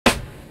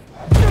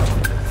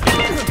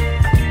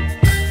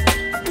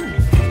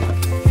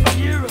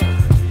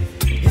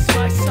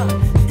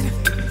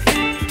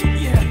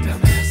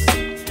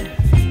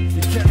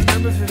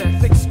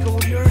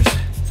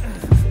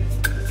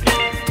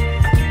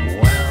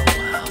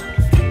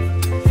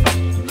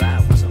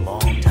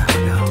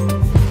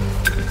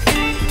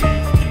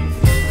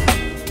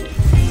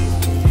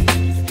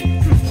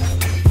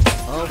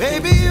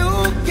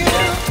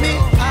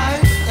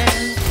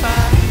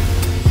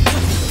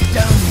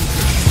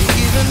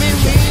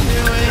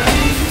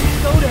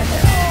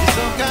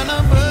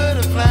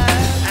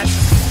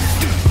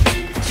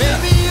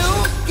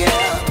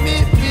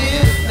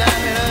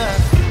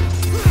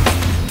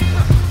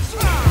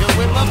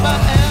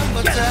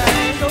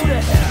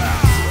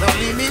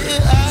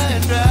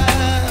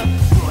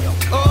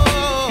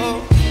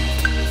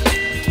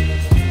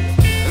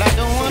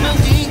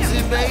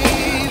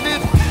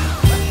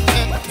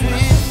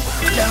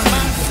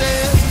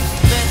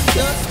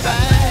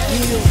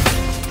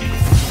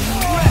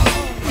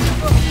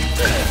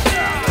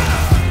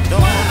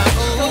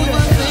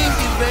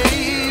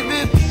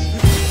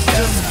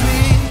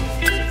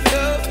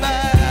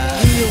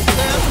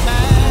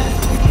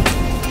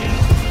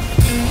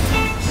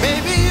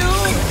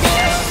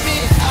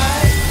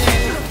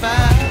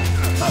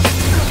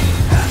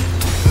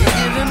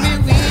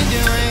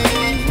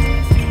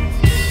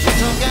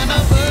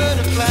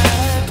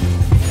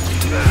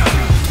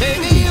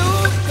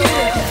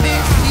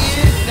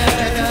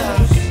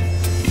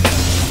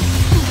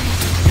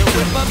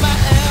whip up my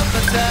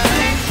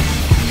appetite.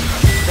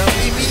 Don't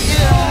leave me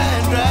here high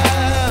and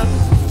dry.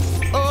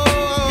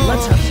 Oh,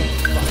 Let's have some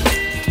fun.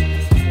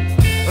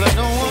 but I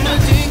don't wanna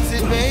jinx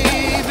it,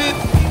 baby.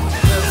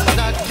 Let's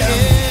not get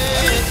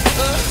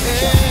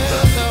ahead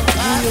of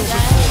ourselves.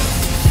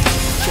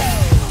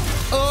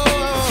 Oh,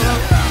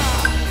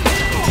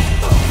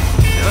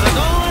 but I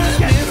don't wanna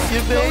miss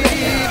you,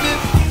 baby.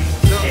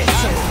 So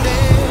I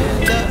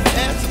stand up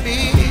and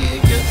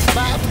speak just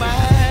my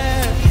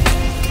mind.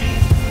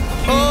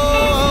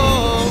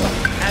 Oh,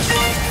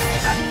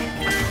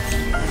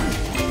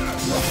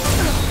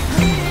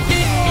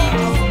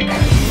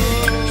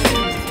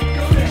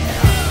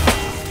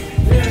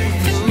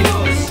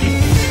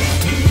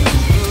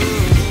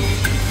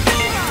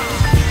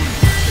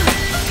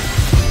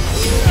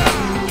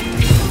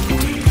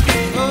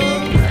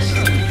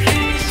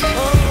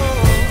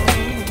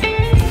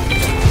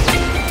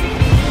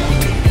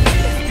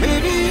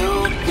 baby, you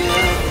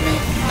give me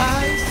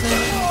ice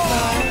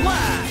and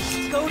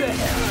fire. Go to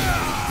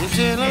hell. You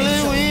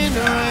chillin' when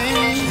the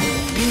rain.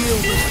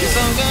 You're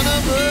some kind of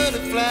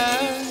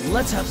butterfly.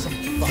 Let's have some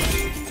fun.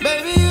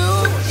 Baby, you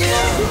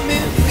give me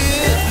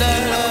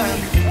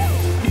midnight.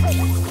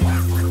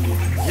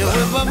 You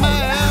whip up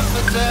my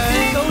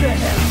appetite. Go to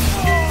hell.